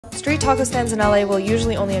Street taco stands in LA will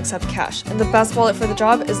usually only accept cash, and the best wallet for the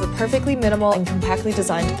job is the perfectly minimal and compactly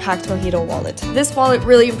designed PAKT MOJITO wallet. This wallet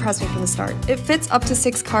really impressed me from the start. It fits up to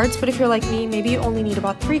 6 cards, but if you're like me, maybe you only need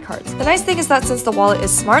about 3 cards. The nice thing is that since the wallet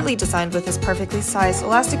is smartly designed with this perfectly sized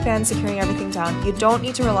elastic band securing everything down, you don't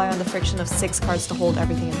need to rely on the friction of 6 cards to hold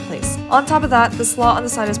everything in place. On top of that, the slot on the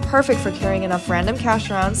side is perfect for carrying enough random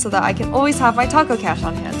cash around so that I can always have my taco cash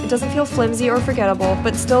on hand. It doesn't feel flimsy or forgettable,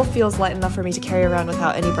 but still feels light enough for me to carry around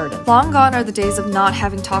without any burden. Long gone are the days of not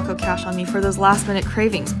having taco cash on me for those last-minute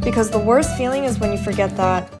cravings, because the worst feeling is when you forget that